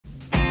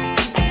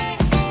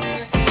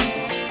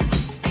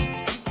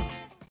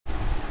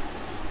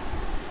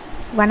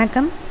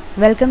வணக்கம்,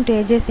 welcome to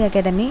AJC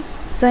academy.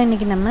 So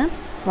இன்றைக்கி நம்ம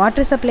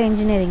வாட்டர் சப்ளை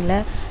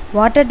இன்ஜினியரிங்கில்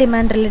வாட்டர்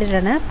டிமாண்ட்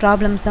ரிலேட்டடான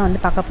ப்ராப்ளம்ஸ் தான்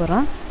வந்து பார்க்க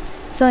போகிறோம்.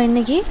 ஸோ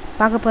இன்றைக்கி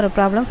பார்க்க போகிற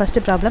problem,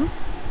 first problem,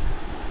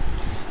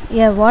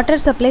 a water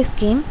supply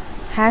scheme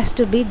has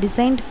to be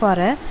designed for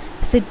a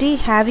city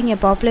having a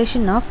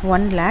population of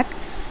 1 lakh.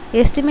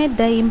 Estimate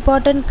the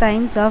important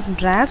kinds of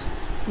drafts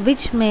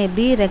which may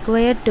be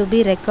required to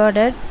be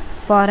recorded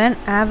for an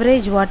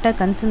average water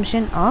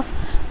consumption of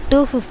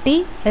 250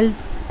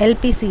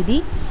 LPCD.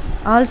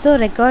 Also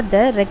record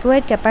the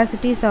required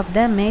capacities of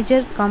the major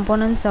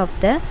components of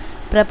the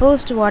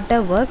proposed water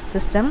works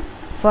system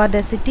for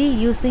the city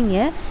using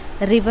a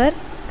river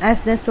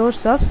as the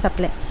source of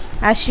supply.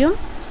 Assume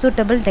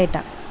suitable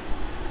data.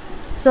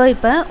 So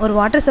இப்போ ஒரு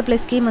water supply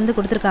scheme வந்து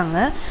கொடுத்துருக்காங்க.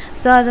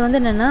 So அது வந்து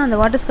என்னென்னா, அந்த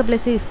water supply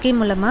scheme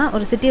மூலமாக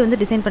ஒரு சிட்டியை வந்து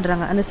டிசைன்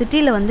பண்ணுறாங்க. அந்த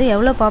சிட்டியில் வந்து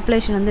எவ்வளோ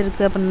பாப்புலேஷன் வந்து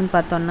இருக்குது அப்படின்னு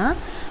பார்த்தோன்னா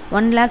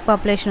 1 lakh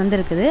பாப்புலேஷன் வந்து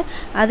இருக்குது.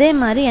 அதே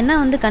மாதிரி என்ன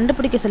வந்து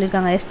கண்டுபிடிக்க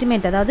சொல்லியிருக்காங்க,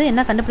 எஸ்டிமேட், அதாவது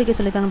என்ன கண்டுபிடிக்க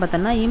சொல்லியிருக்காங்கன்னு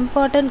பார்த்தோம்னா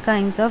important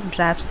kinds of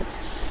drafts.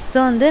 So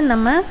வந்து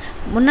நம்ம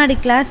முன்னாடி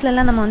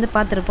கிளாஸ்லலாம் நம்ம வந்து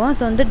பார்த்துருப்போம்.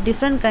 ஸோ வந்து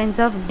different kinds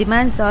of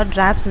demands R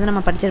drafts வந்து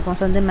நம்ம படிச்சிருப்போம்.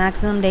 ஸோ வந்து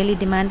maximum daily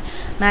demand,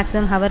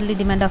 maximum hourly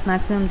demand of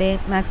maximum day,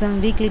 maximum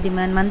weekly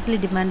demand, monthly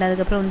demand,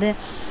 அதுக்கப்புறம் வந்து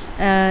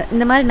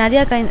இந்த மாதிரி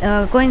நிறையா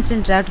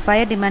கோஇன்சிடென்ட் டிராஃப்ட்,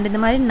 ஃபயர் டிமாண்ட், இந்த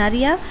மாதிரி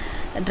நிறையா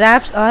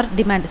டிராஃப்ட்ஸ் ஆர்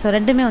டிமாண்ட். ஸோ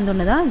ரெண்டுமே வந்து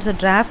ஒன்று தான். ஸோ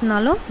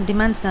டிராஃப்ட்னாலும்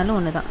டிமாண்ட்ஸ்னாலும்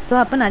ஒன்று தான். ஸோ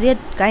அப்போ நிறைய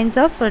கைண்ட்ஸ்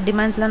ஆஃப்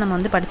டிமாண்ட்ஸ்லாம் நம்ம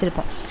வந்து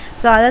படிச்சிருப்போம்.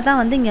 ஸோ அதை தான்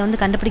வந்து இங்கே வந்து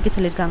கண்டுபிடிக்க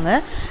சொல்லியிருக்காங்க.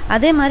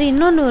 அதே மாதிரி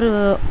இன்னொன்று ஒரு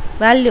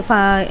வேல்யூ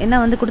என்ன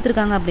வந்து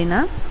கொடுத்துருக்காங்க அப்படின்னா,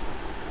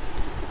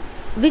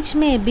 which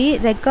may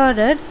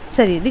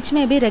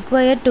be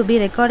required to be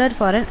recorded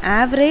for an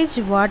average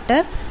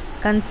water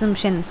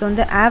consumption. So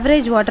இந்த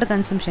average water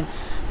consumption,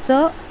 so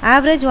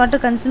average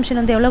water consumption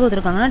வந்து எவ்வளோ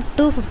கொடுத்துருக்காங்கன்னா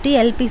 250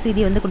 LPCD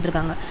வந்து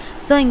கொடுத்துருக்காங்க.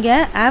 ஸோ இங்கே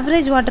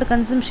ஆவரேஜ் வாட்டர்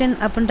கன்சம்ஷன்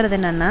அப்படின்றது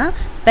என்னென்னா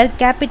பெர்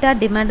கேபிட்டா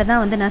டிமாண்டை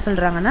தான் வந்து என்ன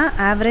சொல்கிறாங்கன்னா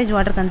ஆவரேஜ்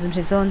வாட்டர்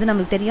கன்சம்ஷன். ஸோ வந்து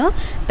நம்மளுக்கு தெரியும்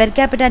பெர்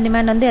கேபிட்டா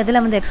டிமாண்ட் வந்து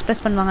எதில் வந்து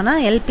எக்ஸ்பிரஸ் பண்ணுவாங்கன்னா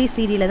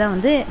LPCDயில் தான்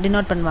வந்து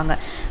டினோட் பண்ணுவாங்க.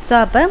 ஸோ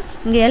அப்போ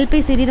இங்கே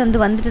LPCD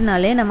வந்து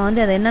வந்துட்டுனாலே நம்ம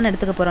வந்து அதை என்னென்னு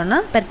எடுத்துக்க போகிறோம்னா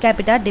பெர்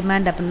கேபிட்டா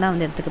டிமாண்ட் அப்படின்னு தான்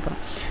வந்து எடுத்துக்க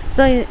போகிறோம்.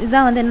 ஸோ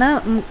இதுதான் வந்து என்ன.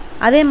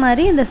 அதே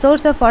மாதிரி இந்த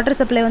சோர்ஸ் ஆஃப் வாட்டர்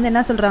சப்ளை வந்து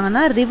என்ன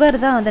சொல்கிறாங்கன்னா ரிவர்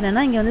தான் வந்து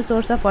என்னென்னா இங்கே வந்து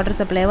சோர்ஸ் ஆஃப் வாட்டர்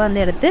சப்ளைவாக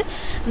வந்து எடுத்து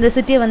இந்த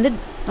சிட்டியை வந்து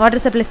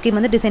வாட்டர் சப்ளை ஸ்கீம்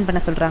வந்து டிசைன் பண்ண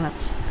சொல்கிறாங்க.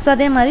 ஸோ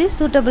அதே மாதிரி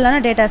சூட்டபிளான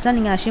டேட்டாஸ்லாம்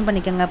நீங்கள் அஷ்யூம்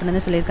பண்ணிக்கோங்க அப்படின்னு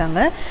வந்து சொல்லியிருக்காங்க.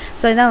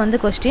 ஸோ இதான் வந்து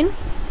கொஸ்டின்.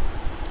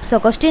 ஸோ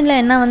கொஸ்டினில்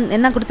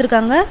என்ன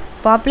கொடுத்துருக்காங்க,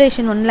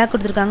 பாப்புலேஷன் 1 lakh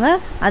கொடுத்துருக்காங்க.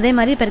 அதே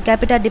மாதிரி பெர்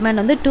கேபிட்டா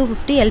டிமாண்ட் வந்து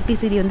 250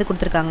 LPCD வந்து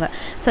கொடுத்துருக்காங்க.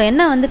 ஸோ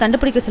என்ன வந்து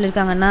கண்டுபிடிக்க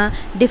சொல்லியிருக்காங்கன்னா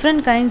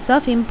டிஃப்ரெண்ட் கைண்ட்ஸ்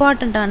ஆஃப்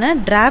இம்பார்ட்டண்ட்டான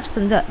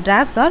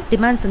டிராஃப்ட்ஸ் ஆர்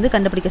டிமாண்ட்ஸ் வந்து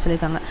கண்டுபிடிக்க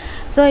சொல்லியிருக்காங்க.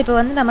 ஸோ இப்போ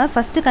வந்து நம்ம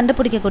ஃபஸ்ட்டு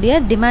கண்டுபிடிக்கக்கூடிய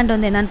டிமாண்ட்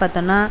வந்து என்னன்னு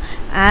பார்த்தோம்னா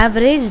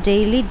ஆவரேஜ்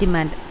டெய்லி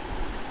டிமாண்ட்.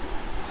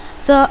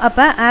 ஸோ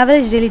அப்போ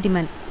ஆவரேஜ் டெய்லி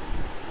டிமாண்ட்,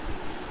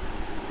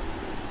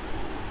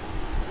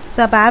 ஸோ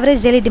அப்போ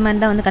ஆவரேஜ் டெய்லி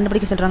டிமாண்ட் தான் வந்து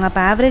கண்டுபிடிக்க சொல்கிறாங்க.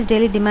 அப்போ ஆவரேஜ்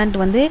டெய்லி டிமாண்ட்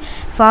வந்து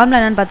ஃபார்முலா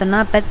என்னென்னு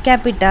பார்த்தோம்னா per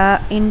capita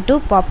into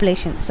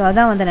population. So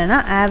அதான் வந்து என்னென்னா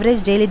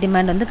ஆவரேஜ் டெய்லி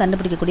டிமாண்ட் வந்து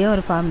கண்டுபிடிக்கக்கூடிய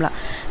ஒரு ஃபார்முலா.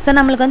 ஸோ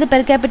நம்மளுக்கு வந்து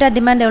பெர் கேபிட்டா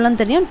டிமாண்ட்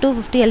எவ்வளோன்னு தெரியும்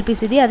 250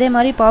 LPCD. அதே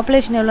மாதிரி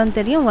பாப்புலேஷன் எவ்வளோன்னு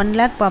தெரியும் 1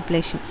 lakh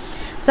பாப்புலேஷன்.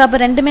 ஸோ அப்போ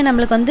ரெண்டுமே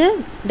நம்மளுக்கு வந்து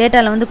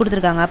டேட்டாவில் வந்து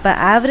கொடுத்துருக்காங்க. அப்போ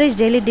ஆவரேஜ்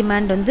டெய்லி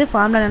டிமாண்ட் வந்து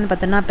ஃபார்முலா என்னென்னு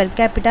பார்த்தோம்னா per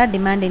capita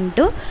demand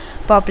into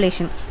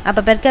population.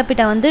 அப்போ பெர்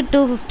கேபிட்டா வந்து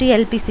 250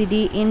 LPCD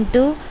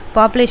இன்டூ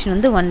பாப்புலேஷன்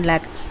வந்து 1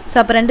 lakh. ஸோ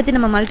அப்போ ரெண்டுத்தையும்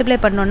நம்ம மல்டிப்ளை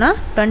பண்ணோன்னா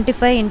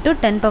 25 ×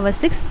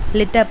 10⁶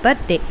 லிட்டர்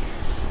பர் டே.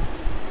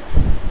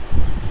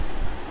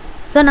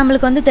 ஸோ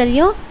நம்மளுக்கு வந்து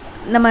தெரியும்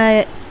நம்ம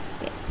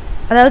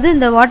அதாவது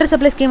இந்த வாட்டர்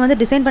சப்ளை ஸ்கீம் வந்து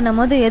டிசைன்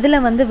பண்ணும்போது எதில்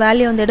வந்து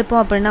வேல்யூ வந்து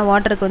எடுப்போம் அப்படின்னா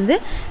வாட்டருக்கு வந்து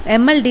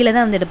MLDயில்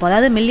தான் வந்து எடுப்போம்,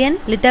 அதாவது மில்லியன்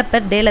லிட்டர்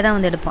பெர் டேல தான்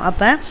வந்து எடுப்போம்.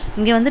 அப்போ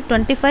இங்கே வந்து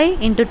 25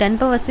 ×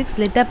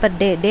 10⁶ லிட்டர் பெர்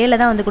டேல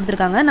தான் வந்து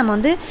கொடுத்துருக்காங்க. நம்ம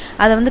வந்து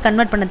அதை வந்து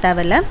கன்வெர்ட் பண்ண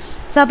தேவையில்லை.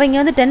 ஸோ அப்போ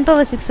இங்கே வந்து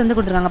 10⁶ வந்து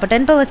கொடுத்துருக்காங்க. அப்போ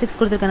 10⁶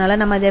 கொடுத்துருக்கனால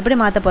நம்ம அதை எப்படி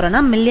மாற்ற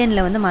போகிறோம்னா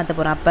மில்லியனில் வந்து மாற்ற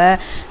போகிறோம். அப்போ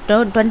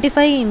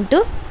 25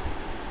 ×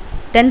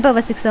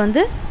 10⁶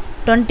 வந்து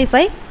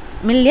 25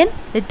 மில்லியன்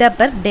லிட்டர்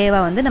பெர்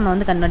டேவாக வந்து நம்ம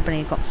வந்து கன்வெர்ட்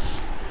பண்ணியிருக்கோம்.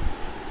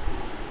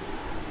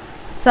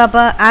 ஸோ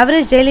அப்போ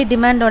ஆவரேஜ் டெய்லி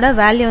டிமாண்டோட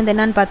வேல்யூ வந்து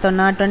என்னென்னு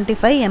பார்த்தோம்னா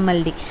 25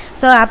 MLD.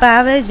 ஸோ அப்போ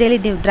ஆவரேஜ் டெய்லி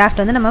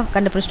டிராஃப்ட் வந்து நம்ம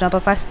கண்டுபிடிச்சிட்டோம்.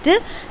 அப்போ ஃபஸ்ட்டு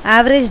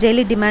ஆவரேஜ்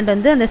டெய்லி டிமாண்ட்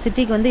வந்து அந்த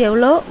சிட்டிக்கு வந்து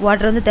எவ்வளோ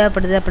வாட்டர் வந்து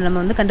தேவைப்படுது அப்படின்னு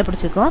நம்ம வந்து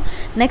கண்டுபிடிச்சிருக்கோம்.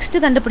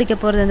 நெக்ஸ்ட்டு கண்டுபிடிக்க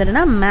போகிறது வந்து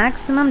என்னென்னா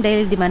மேக்ஸிமம்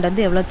டெய்லி டிமாண்ட்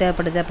வந்து எவ்வளோ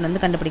தேவைப்படுது அப்படின்னு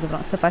வந்து கண்டுபிடிக்க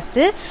போகிறோம். So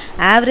first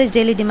average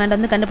daily demand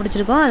வந்து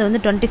கண்டுபிடிச்சிருக்கோம், அது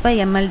வந்து 25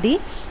 MLD.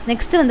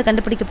 நெக்ஸ்ட்டு வந்து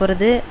கண்டுபிடிக்க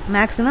போகிறது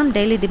மேக்ஸிமம்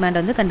டெய்லி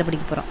டிமாண்ட் வந்து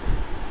கண்டுபிடிக்க போகிறோம்.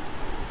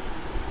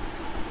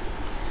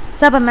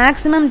 ஸோ அப்போ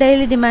மேக்ஸிமம்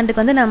டெய்லி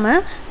டிமாண்டுக்கு வந்து நம்ம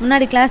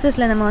முன்னாடி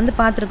கிளாஸஸில் நம்ம வந்து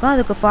பார்த்துருக்கோம்.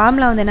 அதுக்கு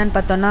ஃபார்முலா வந்து என்னென்னு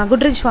பார்த்தோம்னா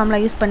குட்ரிச் ஃபார்முலா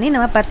யூஸ் பண்ணி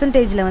நம்ம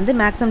பர்சன்டேஜில் வந்து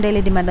மேக்ஸிமம்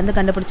டெய்லி டிமாண்ட் வந்து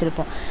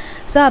கண்டுபிடிச்சிருப்போம்.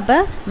 ஸோ அப்போ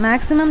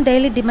maximum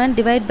daily demand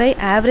divide by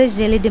average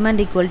daily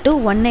demand equal to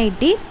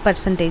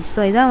 180%. So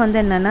இதான் வந்து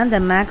என்னென்னா இந்த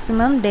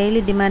மேக்ஸிமம்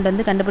டெய்லி டிமாண்ட்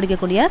வந்து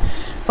கண்டுபிடிக்கக்கூடிய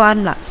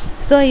ஃபார்முலா.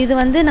 ஸோ இது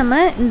வந்து நம்ம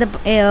இந்த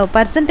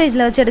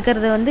பர்சன்டேஜில் வச்சு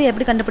எடுக்கிறது வந்து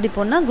எப்படி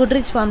கண்டுபிடிப்போம்னா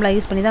குட்ரிச் ஃபார்முலா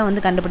யூஸ் பண்ணி தான்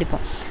வந்து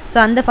கண்டுபிடிப்போம். ஸோ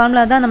அந்த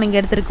ஃபார்முலா தான் நம்ம இங்கே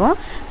எடுத்திருக்கோம்.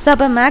 ஸோ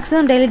அப்போ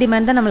மேக்ஸிமம் டெய்லி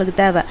டிமாண்ட் தான் நம்மளுக்கு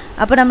தேவை.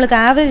 அப்போ நம்மளுக்கு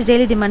ஆவரேஜ்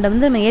டெய்லி டிமாண்டை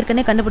வந்து நம்ம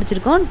ஏற்கனவே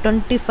கண்டுபிடிச்சிருக்கோம்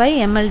 25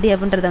 mld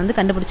அப்படின்றத வந்து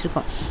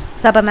கண்டுபிடிச்சிருக்கோம்.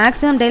 ஸோ அப்போ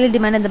மேக்ஸிமம் டெய்லி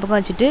டிமாண்ட் இந்த பக்கம்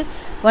வச்சுட்டு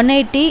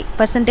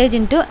 180%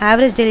 இன்ட்டு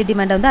ஆவரேஜ் டெய்லி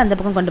டிமாண்டை வந்து அந்த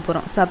பக்கம் கொண்டு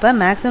போகிறோம். ஸோ அப்போ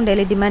maximum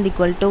daily demand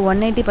equal to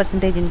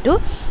 180% into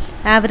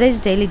average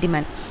daily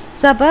demand.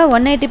 So அப்போ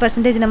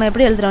 180% நம்ம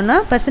எப்படி எழுதுறோம்னா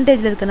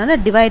பர்சன்டேஜில் இருக்கிறனால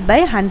டிவைட் பை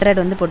 100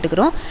 வந்து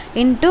போட்டுக்கிறோம்.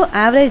 இன்ட்டு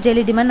ஆவரேஜ்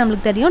டெய்லி டிமாண்ட்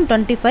நம்மளுக்கு தெரியும்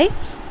 25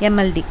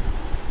 mld.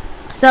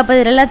 ஸோ அப்போ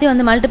இது எல்லாத்தையும்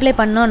வந்து மல்டிப்ளை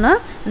பண்ணோன்னா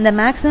இந்த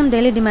மேக்ஸிமம்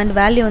டெய்லி டிமாண்ட்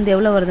வேல்யூ வந்து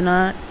எவ்வளோ வருதுன்னா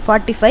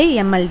 45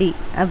 mld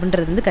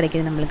அப்படின்றது வந்து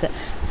கிடைக்கிது நம்மளுக்கு.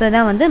 ஸோ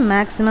இதான் வந்து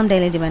மேக்ஸிமம்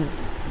டெய்லி டிமாண்ட்.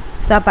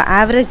 ஸோ அப்போ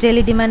ஆவரேஜ்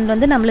டெய்லி டிமாண்ட்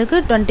வந்து நம்மளுக்கு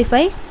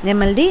 25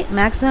 mld,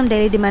 மேக்ஸிமம்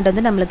டெய்லி டிமாண்ட்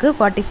வந்து நம்மளுக்கு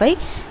 45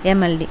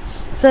 mld.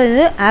 ஸோ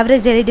இது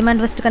ஆவரேஜ் டெய்லி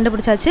டிமாண்ட் ஃபஸ்ட்டு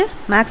கண்டுபிடிச்சாச்சு,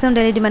 மேக்ஸிமம்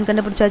டெய்லி டிமாண்ட்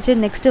கண்டுபிடிச்சாச்சு.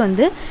 நெக்ஸ்ட்டு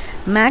வந்து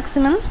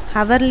maximum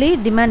hourly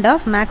demand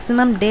of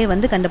maximum டே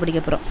வந்து கண்டுபிடிக்க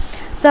போகிறோம்.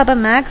 ஸோ அப்போ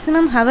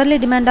maximum hourly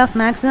demand of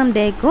maximum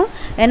டேக்கும்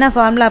என்ன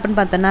ஃபார்முலா அப்படின்னு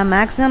பார்த்தோன்னா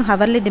maximum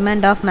hourly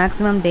demand of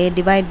maximum day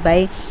divide by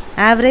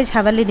average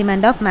hourly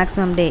demand of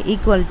maximum day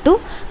equal to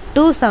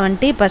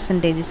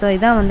 270%. So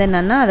இதான் வந்து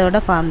என்னென்னா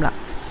அதோட ஃபார்முலா.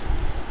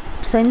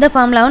 ஸோ இந்த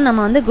ஃபார்முலாவும்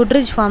நம்ம வந்து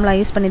குட்ரிச் ஃபார்முலா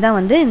யூஸ் பண்ணி தான்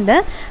வந்து இந்த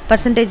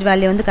பர்சன்டேஜ்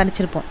வேல்யூ வந்து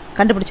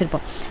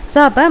கண்டுபிடிச்சிருப்போம். ஸோ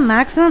அப்போ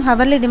maximum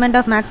hourly demand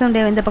of maximum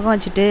டே இந்த பக்கம்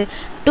வச்சுட்டு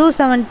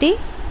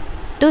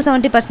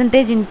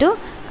 270% into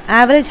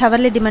average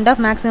hourly demand of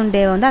maximum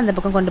டே வந்து அந்த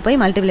பக்கம் கொண்டு போய்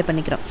மல்டிப்ளை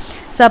பண்ணிக்கிறோம்.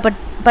 ஸோ அப்போ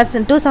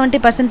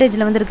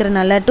 270% வந்து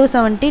இருக்கிறனால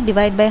 270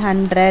 divide by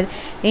 100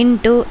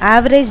 into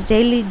average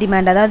daily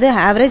demand, அதாவது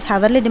average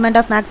hourly demand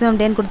of maximum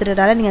டேன்னு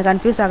கொடுத்துட்டதால நீங்கள்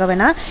கன்ஃபியூஸ் ஆக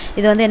வேணாம்.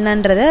 இது வந்து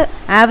என்னன்றது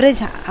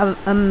ஆவரேஜ்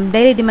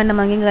டெய்லி டிமாண்ட்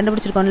நம்ம இங்கே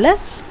கண்டுபிடிச்சிருக்கோம்ல.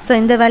 ஸோ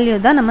இந்த வேல்யூ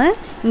தான் நம்ம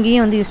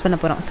இங்கேயும் வந்து யூஸ் பண்ண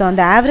போகிறோம். ஸோ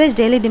அந்த ஆவரேஜ்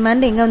டெய்லி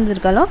டிமாண்ட் எங்கே வந்து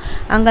இருக்காலோ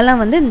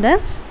அங்கெல்லாம் வந்து இந்த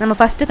நம்ம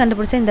ஃபஸ்ட்டு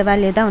கண்டுபிடிச்ச இந்த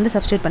வேல்யூ தான் வந்து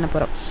சப்ஸ்டியூட் பண்ண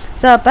போகிறோம்.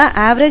 ஸோ அப்போ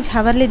average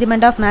hourly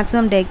demand of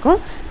maximum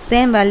டேக்கும்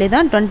same value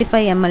தான்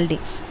 25 mld.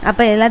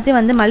 அப்போ எல்லாத்தையும்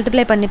வந்து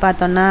மல்டிப்ளை பண்ணி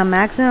பார்த்தோன்னா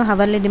maximum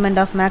hourly demand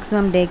of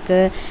maximum டேக்கு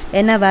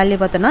என்ன வேல்யூ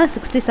பார்த்தோன்னா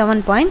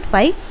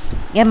 67.5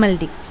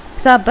 mld.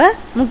 ஸோ அப்போ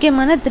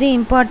முக்கியமான 3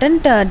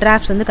 இம்பார்ட்டண்ட்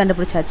டிராஃப்ட்ஸ் வந்து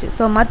கண்டுபிடிச்சாச்சு.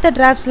 ஸோ மற்ற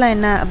டிராஃப்ட்ஸ்லாம்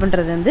என்ன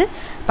அப்படின்றது வந்து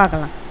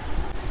பார்க்கலாம்.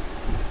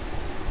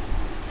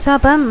 ஸோ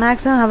அப்போ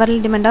maximum hourly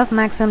demand of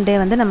maximum டே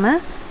வந்து நம்ம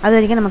அது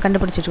வரைக்கும் நம்ம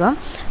கண்டுபிடிச்சிருக்கோம்.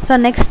 ஸோ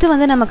நெக்ஸ்ட்டு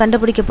வந்து நம்ம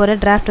கண்டுபிடிக்க போகிற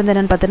டிராஃப்ட் வந்து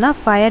என்னென்னு பார்த்தோன்னா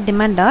fire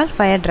demand R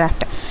fire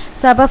draft.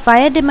 So அப்போ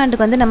ஃபயர்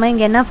டிமாண்டுக்கு வந்து நம்ம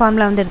இங்கே என்ன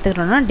ஃபார்முலா வந்து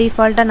எடுத்துக்கிறோம்னா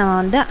டிஃபால்ட்டாக நம்ம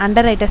வந்து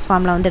அண்டர் ரைட்டர்ஸ்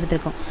ஃபார்முலா வந்து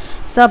எடுத்துருக்கோம்.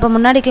 ஸோ அப்போ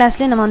முன்னாடி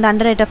கிளாஸ்லேயும் நம்ம வந்து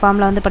அண்டர் ரைட்டர்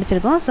ஃபார்முலா வந்து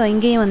படிச்சிருக்கோம். ஸோ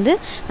இங்கேயும் வந்து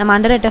நம்ம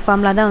அண்டர் ரைட்டர்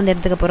ஃபார்முலா தான் வந்து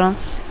எடுத்துக்க போகிறோம்.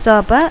 ஸோ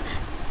அப்போ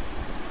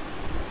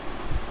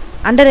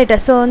அண்டர்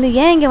ரைட்டர், ஸோ வந்து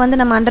ஏன் இங்கே வந்து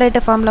நம்ம அண்டர்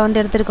ரைட்டர் ஃபார்முலா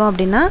வந்து எடுத்திருக்கோம்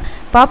அப்படின்னா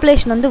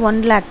பாப்புலேஷன் வந்து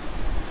 1 lakh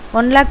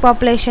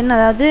பாப்புலேஷன்,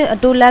 அதாவது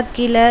 2 lakh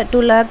கீழே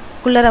 2 lakh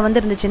வந்து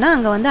இருந்துச்சுன்னா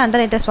அங்கே வந்து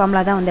அண்டர் ரைட்டர்ஸ்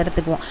ஃபார்முலா தான் வந்து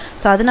எடுத்துக்குவோம்.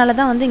 ஸோ அதனால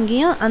தான் வந்து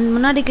இங்கேயும் அந்த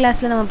முன்னாடி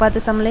கிளாஸில் நம்ம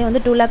பார்த்த சம்லேயும்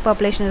வந்து 2 lakh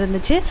பாப்புலேஷன்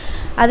இருந்துச்சு.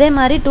 அதே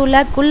மாதிரி 2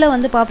 lakh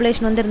வந்து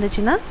பாப்புலேஷன் வந்து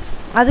இருந்துச்சுன்னா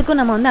அதுக்கும்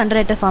நம்ம வந்து அண்டர்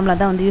ரைட்டர்ஸ் ஃபார்முலா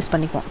தான் வந்து யூஸ்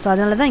பண்ணிக்குவோம். ஸோ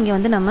அதனால தான் இங்கே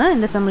வந்து நம்ம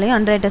இந்த சம்லேயும்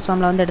அண்டர் ரைட்டர்ஸ்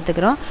ஃபார்முலா வந்து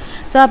எடுத்துக்கிறோம்.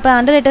 ஸோ அப்போ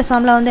அண்டர் ரைட்டர்ஸ்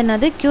ஃபார்முலா வந்து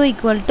என்னது Q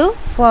equal to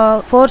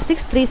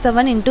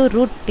 4637 into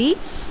root B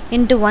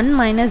into 1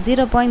 minus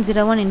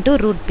 0.01 into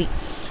root B.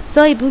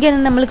 So இங்கே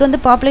நம்மளுக்கு வந்து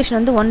பாப்புலேஷன்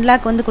வந்து 1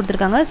 lakh வந்து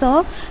கொடுத்துருக்காங்க. ஸோ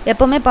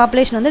எப்போவுமே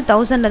பாப்புலேஷன் வந்து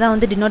 1000 தான்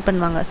வந்து டினோட்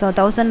பண்ணுவாங்க. ஸோ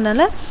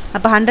 1000னால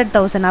அப்போ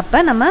 100,000, அப்போ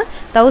நம்ம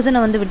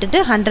 1000 வந்து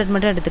விட்டுட்டு 100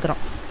 மட்டும்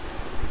எடுத்துக்கிறோம்.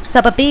 ஸோ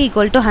அப்போ P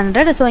ஈக்குவல் டு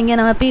 100. ஸோ இங்கே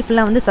நம்ம P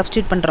ஃபுல்லாக வந்து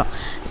சப்ஸ்டியூட் பண்ணுறோம்.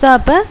 ஸோ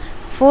அப்போ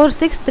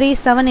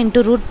 4637 into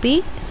root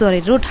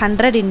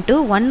 100 into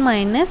 1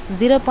 minus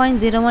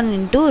 0.01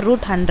 into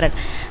root 100.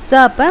 So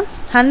அப்போ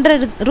 100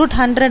 root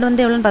 100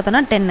 வந்து எவ்வளோன்னு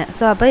பார்த்தோன்னா 10.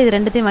 ஸோ அப்போ இது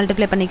ரெண்டுத்தையும்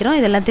மல்டிப்ளை பண்ணிக்கிறோம்,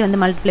 இது எல்லாத்தையும்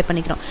வந்து மல்டிப்ளை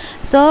பண்ணிக்கிறோம்.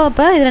 ஸோ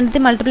அப்போ இது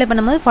ரெண்டுத்தையும் மல்டிப்ளை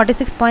பண்ணும்போது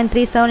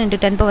 46.37 into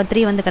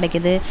 10⁻³ வந்து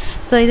கிடைக்குது.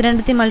 ஸோ இது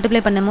ரெண்டுத்தையும்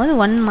மல்டிப்ளை பண்ணும்போது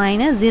 1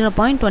 minus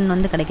 0.1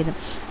 வந்து கிடைக்குது.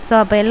 ஸோ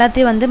அப்போ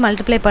எல்லாத்தையும் வந்து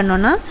மல்டிப்ளை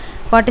பண்ணோன்னா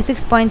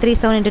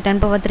 46.37 into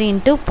 10⁻³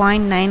 into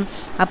 0.9.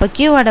 அப்போ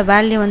Qவோட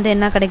வேல்யூ வந்து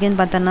என்ன கிடைக்குதுன்னு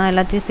பார்த்தோன்னா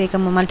எல்லாத்தையும் சேர்க்க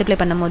மல்டிப்ளை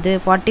பண்ணும்போது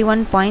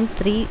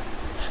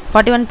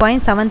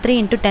 41.73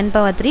 into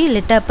 10⁻³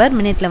 லிட்டர் பெர்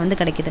மினிட்ல வந்து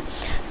கிடைக்குது.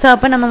 ஸோ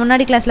அப்போ நம்ம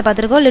முன்னாடி கிளாஸில்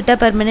பார்த்துருக்கோம் லிட்டர்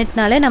பெர்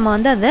மினிட்னாலே நம்ம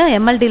வந்து அதை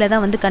எம்எல்டியில்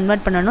தான் வந்து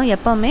கன்வெர்ட் பண்ணணும்.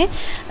 எப்போவுமே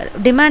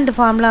டிமாண்ட்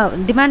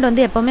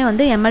வந்து எப்போவுமே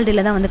வந்து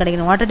எம்எல்டியில் தான் வந்து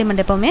கிடைக்கணும். வாட்டர்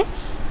டிமாண்ட் எப்போவுமே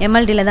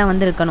எம்எல்டியில் தான்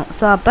வந்து இருக்கணும்.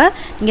 ஸோ அப்போ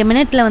இங்கே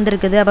மினிட்ல வந்து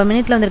இருக்குது. அப்போ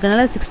மினிட்ல வந்து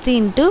இருக்கிறனால 60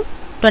 into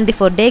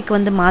 24 டேக்கு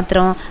வந்து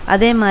மாத்திரம்.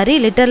 அதே மாதிரி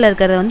லிட்டரில்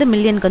இருக்கிறத வந்து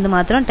மில்லியனுக்கு வந்து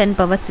மாத்திரம்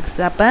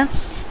 10⁻6. அப்போ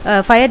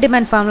fire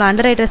demand formula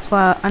under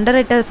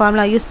writer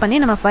formula use பண்ணி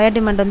நம்ம ஃபயர்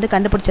டிமாண்ட் வந்து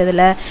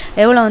கண்டுபிடிச்சதில்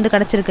எவ்வளோ வந்து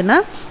கிடச்சிருக்குன்னா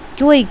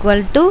Q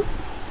ஈக்குவல் டு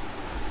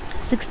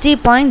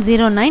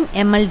 60.09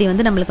 mld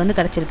வந்து நம்மளுக்கு வந்து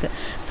கிடச்சிருக்கு.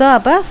 ஸோ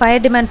அப்போ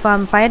ஃபயர்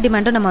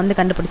டிமாண்டும் நம்ம வந்து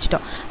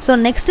கண்டுபிடிச்சிட்டோம். ஸோ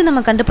நெக்ஸ்ட்டு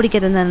நம்ம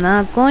கண்டுபிடிக்கிறது என்னன்னா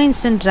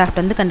கோஇன்சிடென்ட் டிராஃப்ட்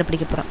வந்து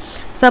கண்டுபிடிக்க போகிறோம்.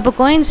 ஸோ அப்போ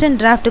கோஇன்சிடென்ட்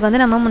டிராஃப்ட்டுக்கு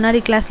வந்து நம்ம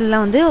முன்னாடி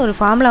கிளாஸ்லாம் வந்து ஒரு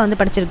ஃபார்முலா வந்து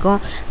படிச்சிருக்கோம்,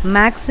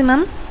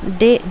 maximum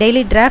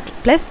daily draft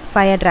plus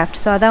fire draft.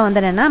 So அதான் வந்து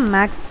என்னென்னா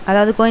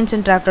அதாவது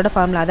கோஇன்சிடென்ட் டிராஃப்டோட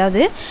ஃபார்முலா,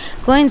 அதாவது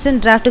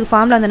கோஇன்சிடென்ட் டிராஃப்ட்டுக்கு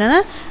ஃபார்முலா வந்து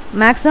என்னென்னா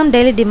maximum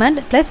daily demand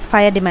plus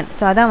fire demand.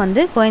 So அதான்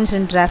வந்து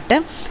கோஇன்சிடென்ட் டிராஃப்ட்டு.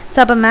 ஸோ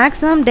அப்போ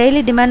மேக்ஸிமம்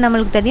டெய்லி டிமாண்ட்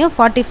நம்மளுக்கு தெரியும்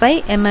 45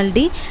 mld.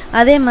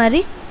 அதே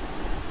மாதிரி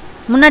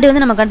முன்னாடி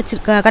வந்து நம்ம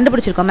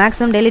கண்டுபிடிச்சிருக்கோம்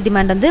மேக்ஸிமம் டெய்லி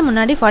டிமாண்ட் வந்து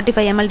முன்னாடி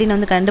 45 mldன்னு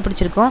வந்து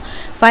கண்டுபிடிச்சிருக்கோம்.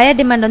 ஃபயர்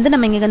டிமாண்ட் வந்து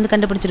நம்ம இங்கே வந்து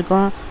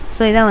கண்டுபிடிச்சிருக்கோம்.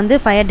 ஸோ இதான் வந்து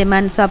ஃபயர்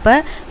டிமாண்ட். ஸோ அப்போ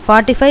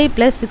 45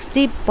 +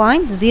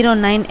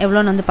 60.09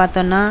 எவ்வளோன்னு வந்து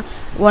பார்த்தோன்னா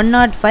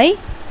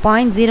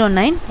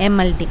 105.09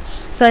 mld.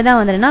 ஸோ இதான்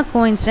வந்துன்னா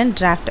கோஇன்சிடென்ட்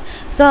டிராஃப்ட்.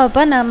 ஸோ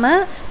அப்போ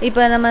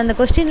நம்ம அந்த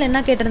கொஸ்டினில் என்ன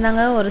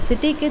கேட்டிருந்தாங்க, ஒரு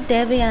சிட்டிக்கு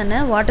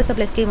தேவையான வாட்டர்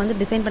சப்ளை ஸ்கீம் வந்து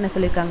டிசைன் பண்ண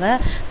சொல்லியிருக்காங்க.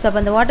 ஸோ அப்போ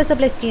அந்த வாட்டர்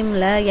சப்ளை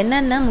ஸ்கீமில்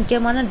என்னென்ன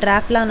முக்கியமான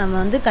டிராஃப்ட்லாம் நம்ம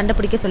வந்து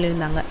கண்டுபிடிக்க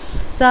சொல்லியிருந்தாங்க.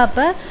 ஸோ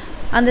அப்போ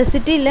அந்த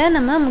சிட்டியில்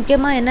நம்ம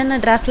முக்கியமாக என்னென்ன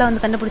டிராஃப்ட்லாம்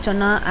வந்து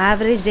கண்டுபிடிச்சோன்னா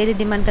ஆவரேஜ் டெய்லி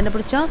டிமாண்ட்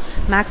கண்டுபிடிச்சோம்,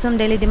 மேக்ஸிமம்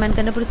டெய்லி டிமாண்ட்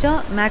கண்டுபிடிச்சோம்,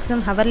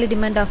 maximum hourly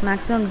demand of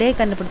maximum டே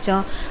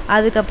கண்டுபிடிச்சோம்,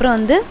 அதுக்கப்புறம்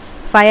வந்து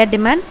fire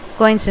demand,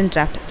 coincident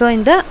draft. So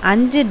இந்த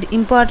 5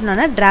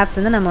 இம்பார்ட்டண்டான டிராஃப்ட்ஸ்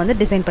வந்து நம்ம வந்து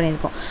டிசைன்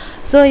பண்ணியிருக்கோம்.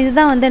 ஸோ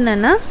இதுதான் வந்து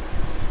என்னென்னா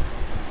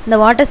இந்த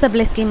வாட்டர்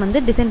சப்ளை ஸ்கீம் வந்து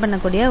டிசைன்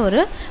பண்ணக்கூடிய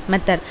ஒரு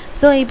மெத்தட்.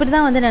 ஸோ இப்படி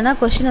தான் வந்து என்னென்னா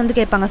கொஷின் வந்து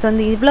கேட்பாங்க. ஸோ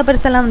வந்து இவ்வளோ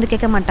பெருசெல்லாம் வந்து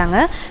கேட்க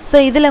மாட்டாங்க. ஸோ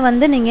இதில்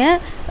வந்து நீங்கள்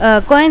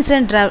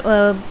கோஇன்சிடென்ட்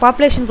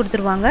பாப்புலேஷன்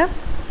கொடுத்துருவாங்க,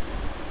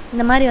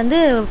 இந்த மாதிரி வந்து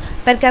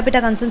பெர் கேபிட்டா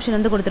கன்சம்ஷன்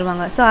வந்து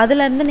கொடுத்துருவாங்க. ஸோ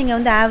அதுலேருந்து நீங்கள்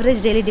வந்து ஆவரேஜ்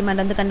டெய்லி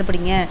டிமாண்ட் வந்து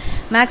கண்டுபிடிங்க,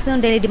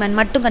 மேக்ஸிமம் டெய்லி டிமாண்ட்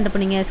மட்டும்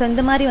கண்டுபிடிங்க. ஸோ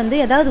இந்த மாதிரி வந்து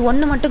ஏதாவது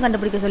ஒன்று மட்டும்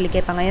கண்டுபிடிக்க சொல்லி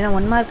கேட்பாங்க. ஏன்னா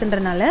 1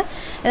 மார்க்குன்றனால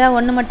ஏதாவது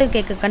ஒன்று மட்டும்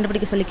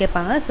கண்டுபிடிக்க சொல்லி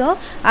கேட்பாங்க. ஸோ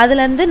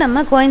அதுலேருந்து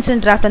நம்ம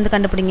கோஇன்சிடென்ட் டிராஃப்ட் வந்து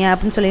கண்டுபிடிங்க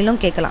அப்படின்னு சொல்லிலும்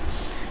கேட்கலாம்.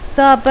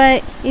 ஸோ அப்போ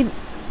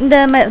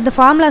இந்த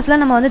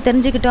ஃபார்முலாஸ்லாம் நம்ம வந்து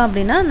தெரிஞ்சுக்கிட்டோம்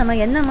அப்படின்னா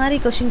நம்ம என்ன மாதிரி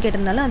கொஷின்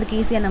கேட்டிருந்தாலும் அதுக்கு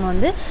ஈஸியாக நம்ம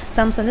வந்து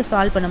சம்ஸ் வந்து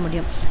சால்வ் பண்ண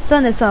முடியும். ஸோ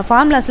அந்த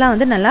ஃபார்முலாஸ்லாம்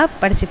வந்து நல்லா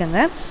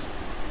படிச்சுக்கோங்க.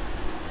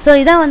 ஸோ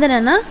இதான் வந்து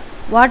என்னென்னா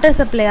வாட்டர்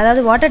சப்ளை,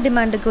 அதாவது வாட்டர்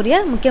டிமாண்டுக்குரிய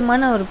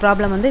முக்கியமான ஒரு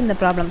ப்ராப்ளம் வந்து இந்த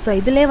ப்ராப்ளம். ஸோ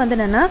இதிலே வந்து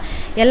என்னென்னா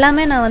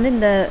எல்லாமே நான் வந்து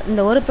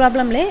இந்த ஒரு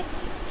ப்ராப்ளம்லே,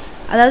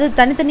 அதாவது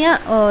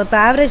தனித்தனியாக இப்போ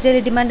ஆவரேஜ்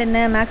டெய்லி டிமாண்ட்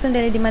என்ன, மேக்ஸிமம்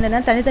டெய்லி டிமாண்ட்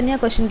என்ன,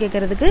 தனித்தனியாக கொஷின்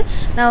கேட்குறதுக்கு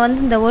நான்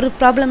வந்து இந்த ஒரு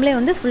ப்ராப்ளம்லேயே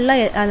வந்து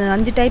ஃபுல்லாக அந்த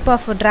 5 டைப்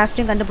ஆஃப்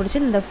டிராஃப்ட்டையும் கண்டுபிடிச்சி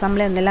இந்த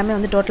சம்மில் எல்லாமே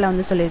வந்து டோட்டலாக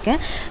வந்து சொல்லியிருக்கேன்.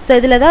 ஸோ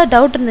இதில் ஏதாவது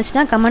டவுட்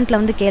இருந்துச்சுன்னா கமெண்ட்டில்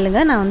வந்து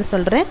கேளுங்க, நான் வந்து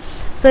சொல்கிறேன்.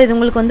 ஸோ இது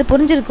உங்களுக்கு வந்து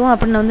புரிஞ்சிருக்கும்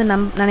அப்படின்னு வந்து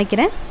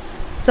நினைக்கிறேன்.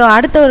 ஸோ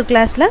அடுத்த ஒரு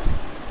கிளாஸில்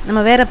நம்ம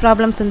வேறு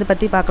ப்ராப்ளம்ஸ் வந்து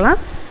பற்றி பார்க்கலாம்.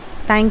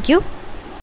 தேங்க்யூ.